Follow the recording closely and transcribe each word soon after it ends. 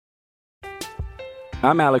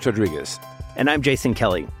I'm Alex Rodriguez. And I'm Jason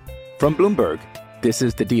Kelly. From Bloomberg, this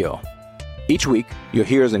is The Deal. Each week, you'll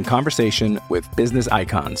hear us in conversation with business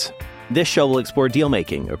icons. This show will explore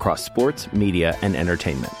deal-making across sports, media, and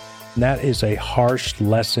entertainment. That is a harsh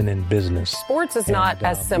lesson in business. Sports is not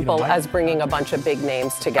as simple as bringing a bunch of big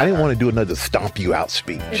names together. I didn't want to do another stomp you out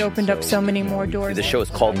speech. It opened up so many more doors. The show is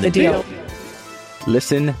called The Deal.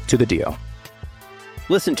 Listen to The Deal.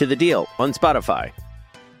 Listen to The Deal on Spotify.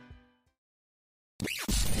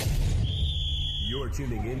 You're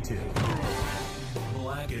tuning into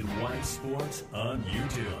Black and White Sports on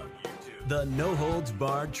YouTube. The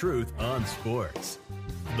no-holds-barred truth on sports.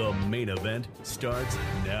 The main event starts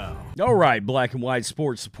now. All right, Black and White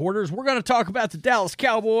Sports supporters, we're going to talk about the Dallas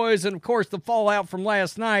Cowboys and, of course, the fallout from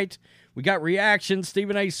last night. We got reactions.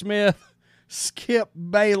 Stephen A. Smith, Skip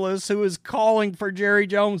Bayless, who is calling for Jerry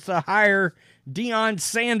Jones to hire Deion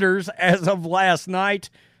Sanders as of last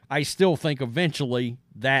night. I still think eventually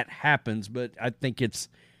that happens, but I think it's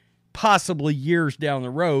possibly years down the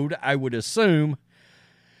road, I would assume.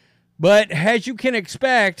 But as you can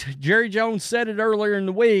expect, Jerry Jones said it earlier in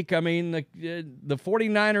the week. I mean, the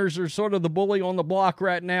 49ers are sort of the bully on the block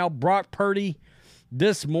right now. Brock Purdy,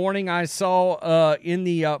 this morning I saw in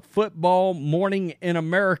the Football Morning in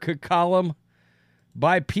America column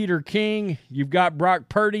by Peter King, you've got Brock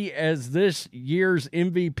Purdy as this year's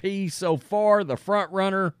MVP so far, the front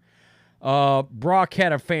runner. Brock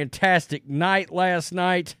had a fantastic night last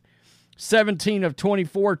night. 17 of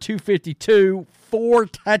 24, 252, 4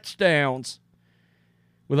 touchdowns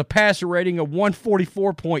with a passer rating of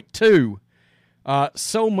 144.2.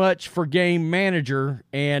 So much for game manager.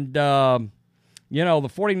 And, the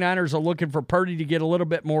 49ers are looking for Purdy to get a little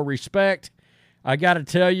bit more respect. I got to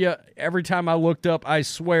tell you, every time I looked up, I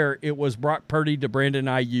swear it was Brock Purdy to Brandon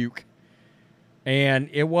Ayuk. And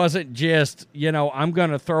it wasn't just, I'm going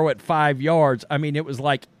to throw it 5 yards. I mean, it was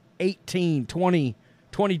like 18, 20,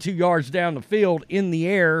 22 yards down the field in the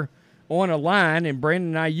air on a line, and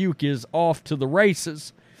Brandon Ayuk is off to the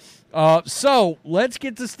races. So let's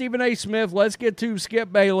get to Stephen A. Smith. Let's get to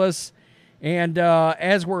Skip Bayless. And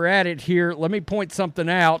as we're at it here, let me point something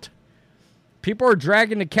out. People are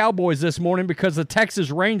dragging the Cowboys this morning because the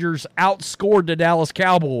Texas Rangers outscored the Dallas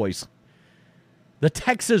Cowboys. The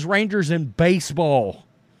Texas Rangers in baseball.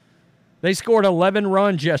 They scored 11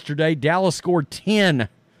 runs yesterday. Dallas scored 10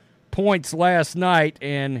 points last night.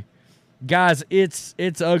 And, guys, it's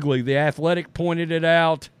ugly. The Athletic pointed it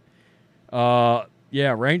out.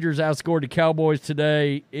 Rangers outscored the Cowboys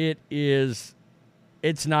today. It's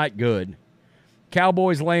not good.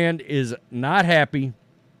 Cowboys land is not happy.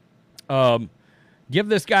 Give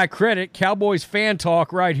this guy credit. Cowboys fan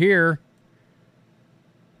talk right here.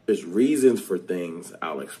 There's reasons for things,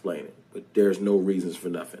 I'll explain it. But there's no reasons for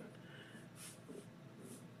nothing.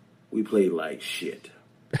 We played like shit.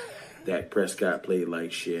 Dak Prescott played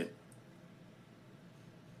like shit.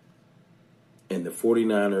 And the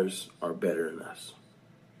 49ers are better than us.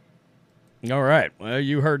 All right. Well,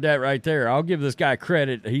 you heard that right there. I'll give this guy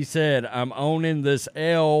credit. He said, I'm owning this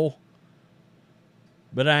L,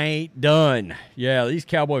 but I ain't done. Yeah, these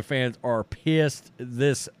Cowboy fans are pissed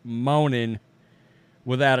this morning,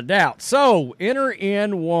 without a doubt. So, enter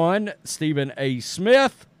in one, Stephen A.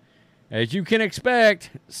 Smith. As you can expect,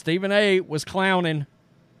 Stephen A. was clowning.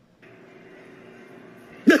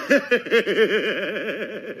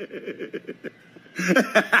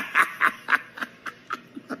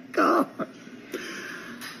 God.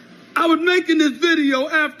 I was making this video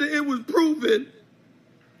after it was proven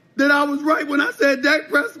that I was right when I said Dak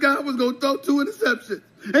Prescott was going to throw 2 interceptions.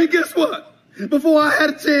 And guess what? Before I had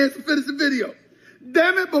a chance to finish the video,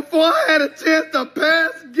 damn it, before I had a chance to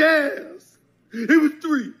pass gas, it was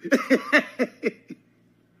 3.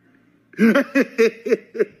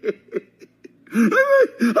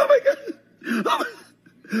 Oh my God.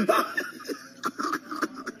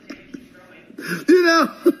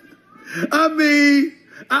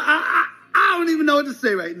 I don't even know what to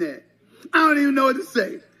say right now. I don't even know what to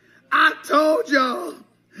say. I told y'all,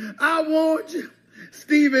 I warned you.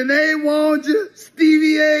 Stephen A. warned you.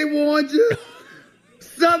 Stevie A. warned you.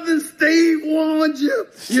 Southern Steve warned you.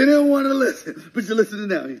 You didn't want to listen, but you're listening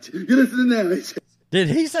now, ain't you? You're listening now, ain't you? Did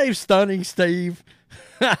he say Stunning Steve?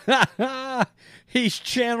 He's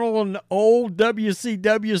channeling old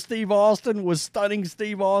WCW Steve Austin with Stunning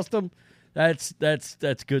Steve Austin. That's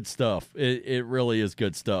good stuff. It really is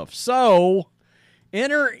good stuff. So,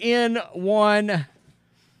 enter in one,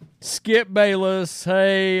 Skip Bayless.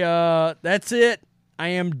 Hey, that's it. I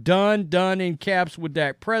am done in caps with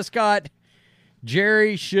Dak Prescott.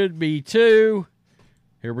 Jerry should be too.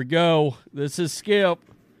 Here we go. This is Skip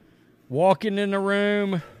walking in the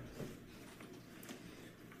room.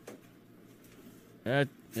 Yep.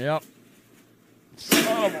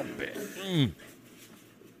 Son of a bitch.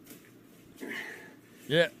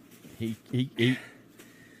 Yeah. He.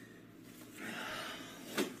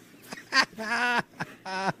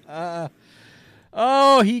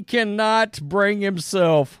 Oh, he cannot bring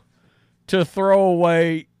himself to throw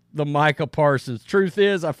away the Micah Parsons. Truth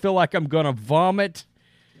is, I feel like I'm going to vomit.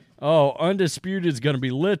 Oh, Undisputed is going to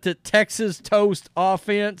be lit at Texas Toast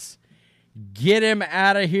offense. Get him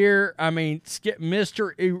out of here. I mean, skip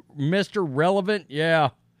Mr. Relevant. Yeah.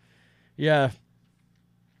 It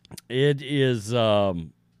is,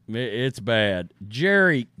 it's bad.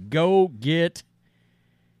 Jerry, go get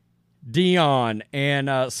Dion.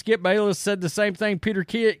 And Skip Bayless said the same thing Peter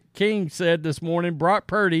King said this morning. Brock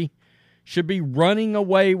Purdy should be running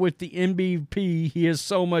away with the MVP. He is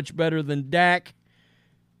so much better than Dak.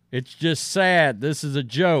 It's just sad. This is a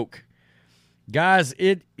joke. Guys,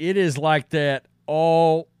 it is like that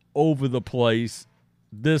all over the place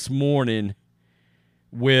this morning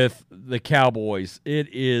with the Cowboys.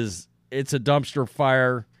 It's a dumpster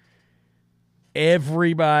fire.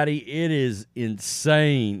 Everybody, it is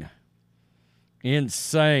insane.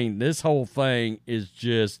 Insane. This whole thing is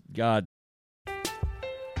just, God.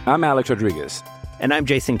 I'm Alex Rodriguez. And I'm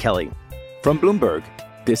Jason Kelly. From Bloomberg,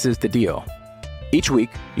 this is The Deal. Each week,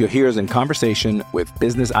 you'll hear us in conversation with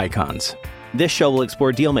business icons. This show will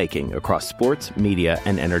explore deal-making across sports, media,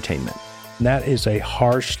 and entertainment. That is a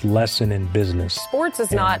harsh lesson in business. Sports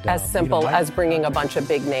is not as simple as bringing a bunch of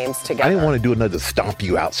big names together. I didn't want to do another stomp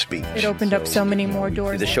you out speech. It opened up so many more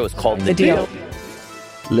doors. The show is called The Deal.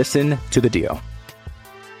 Listen to The Deal.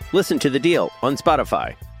 Listen to The Deal on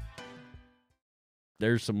Spotify.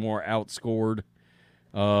 There's some more outscored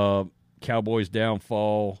Cowboys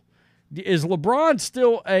downfall. Is LeBron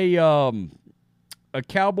still a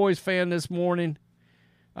Cowboys fan this morning?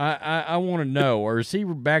 I want to know. Or is he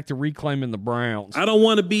back to reclaiming the Browns? I don't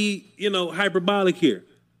want to be, hyperbolic here.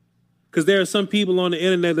 Because there are some people on the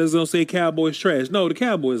internet that's going to say Cowboys trash. No, the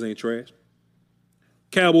Cowboys ain't trash.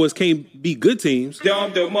 Cowboys can't be good teams. Or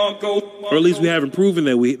at least we haven't proven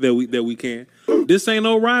that we can. This ain't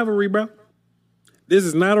no rivalry, bro. This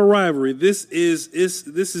is not a rivalry. This is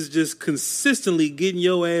just consistently getting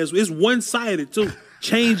your ass. It's one-sided too.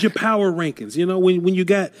 Change your power rankings. When you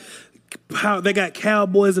got they got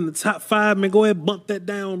Cowboys in the top 5, man. Go ahead and bump that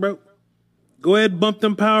down, bro. Go ahead and bump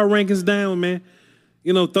them power rankings down, man.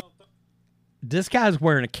 This guy's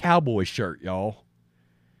wearing a Cowboy shirt, y'all.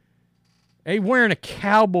 He wearing a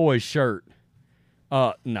Cowboy shirt.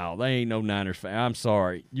 No, they ain't no Niners fan. I'm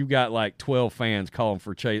sorry. You got like 12 fans calling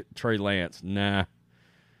for Trey Lance. Nah.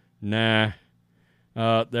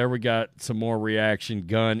 There we got some more reaction.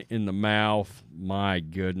 Gun in the mouth. My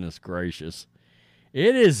goodness gracious.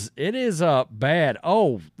 It is bad.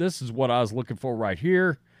 Oh, this is what I was looking for right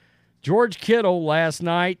here. George Kittle last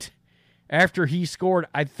night, after he scored,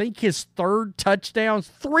 I think his 3 touchdowns.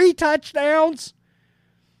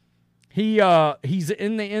 He's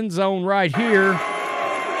in the end zone right here.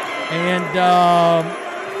 And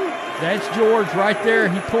that's George right there.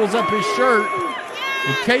 He pulls up his shirt.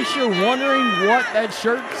 In case you're wondering what that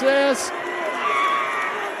shirt says,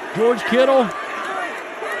 George Kittle,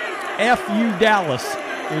 F.U. Dallas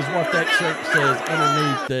is what that shirt says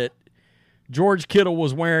underneath that George Kittle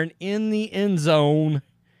was wearing in the end zone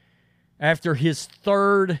after his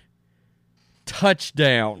 3rd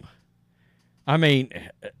touchdown. I mean,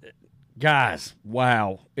 guys,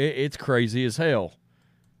 wow. It's crazy as hell.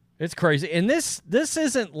 It's crazy. And this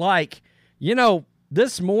isn't like,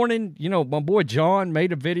 this morning, my boy John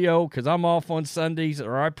made a video because I'm off on Sundays,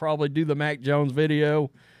 or I probably do the Mac Jones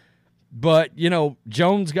video. But,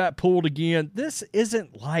 Jones got pulled again. This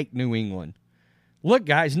isn't like New England. Look,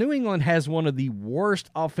 guys, New England has one of the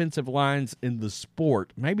worst offensive lines in the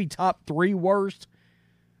sport. Maybe top 3 worst.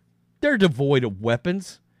 They're devoid of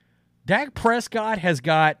weapons. Dak Prescott has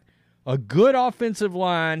got a good offensive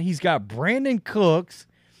line. He's got Brandon Cooks.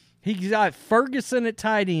 He's got Ferguson at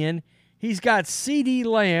tight end. He's got CeeDee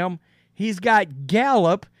Lamb. He's got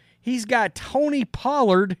Gallup. He's got Tony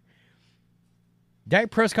Pollard.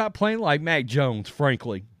 Dak Prescott playing like Mac Jones,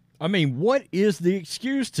 frankly. I mean, what is the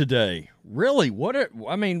excuse today? Really, what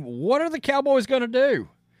are the Cowboys going to do?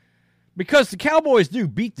 Because the Cowboys do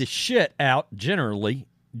beat the shit out, generally,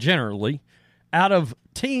 out of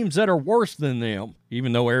teams that are worse than them,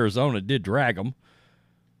 even though Arizona did drag them.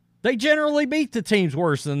 They generally beat the teams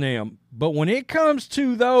worse than them. But when it comes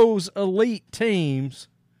to those elite teams,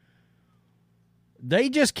 they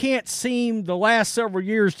just can't seem the last several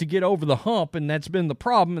years to get over the hump, and that's been the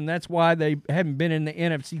problem, and that's why they haven't been in the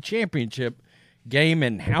NFC Championship game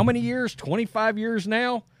in how many years? 25 years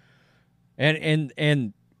now?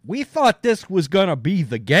 And we thought this was going to be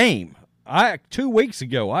the game. 2 weeks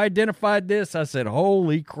ago, I identified this. I said,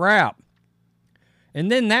 holy crap. And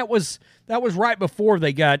then that was right before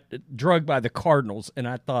they got drugged by the Cardinals. And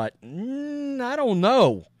I thought, I don't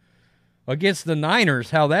know against the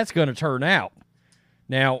Niners how that's going to turn out.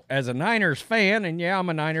 Now, as a Niners fan, and yeah, I'm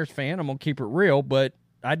a Niners fan, I'm going to keep it real, but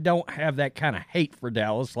I don't have that kind of hate for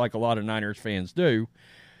Dallas like a lot of Niners fans do.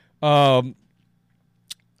 I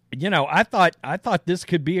thought this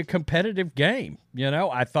could be a competitive game.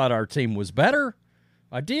 I thought our team was better.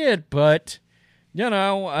 I did, but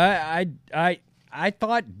I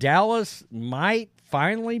thought Dallas might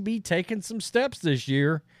finally be taking some steps this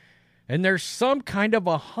year, and there's some kind of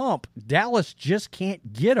a hump Dallas just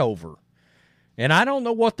can't get over. And I don't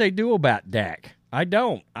know what they do about Dak. I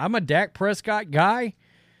don't. I'm a Dak Prescott guy,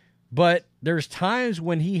 but there's times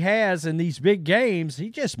when he has in these big games, he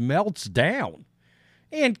just melts down.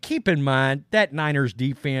 And keep in mind, that Niners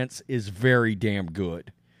defense is very damn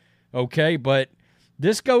good. Okay, but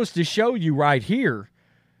this goes to show you right here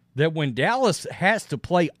that when Dallas has to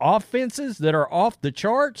play offenses that are off the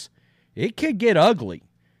charts, it could get ugly.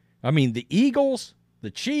 I mean, the Eagles,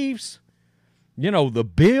 the Chiefs, the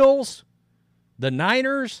Bills, the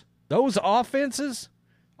Niners, those offenses,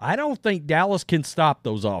 I don't think Dallas can stop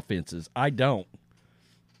those offenses. I don't.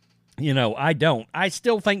 I don't. I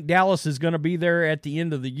still think Dallas is going to be there at the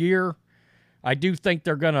end of the year. I do think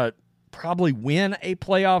they're going to probably win a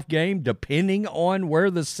playoff game depending on where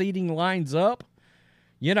the seeding lines up.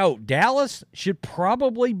 Dallas should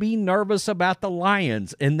probably be nervous about the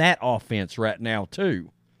Lions in that offense right now too.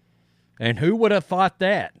 And who would have thought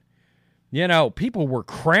that? People were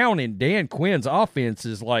crowning Dan Quinn's offense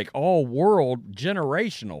as like all-world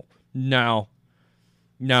generational. No,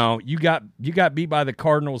 you got beat by the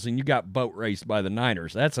Cardinals and you got boat raced by the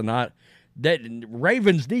Niners. That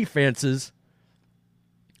Ravens defenses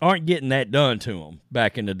aren't getting that done to them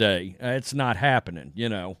back in the day. It's not happening,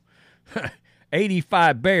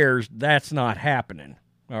 85 Bears, that's not happening.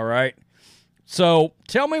 All right. So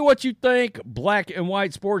tell me what you think, black and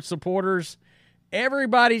white sports supporters.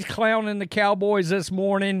 Everybody's clowning the Cowboys this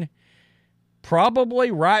morning.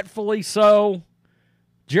 Probably rightfully so.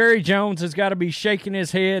 Jerry Jones has got to be shaking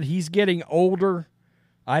his head. He's getting older.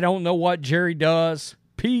 I don't know what Jerry does.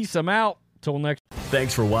 Peace. I'm out. Till next.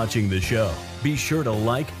 Thanks for watching the show. Be sure to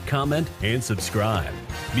like, comment, and subscribe.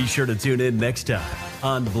 Be sure to tune in next time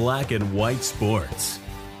on Black and White Sports.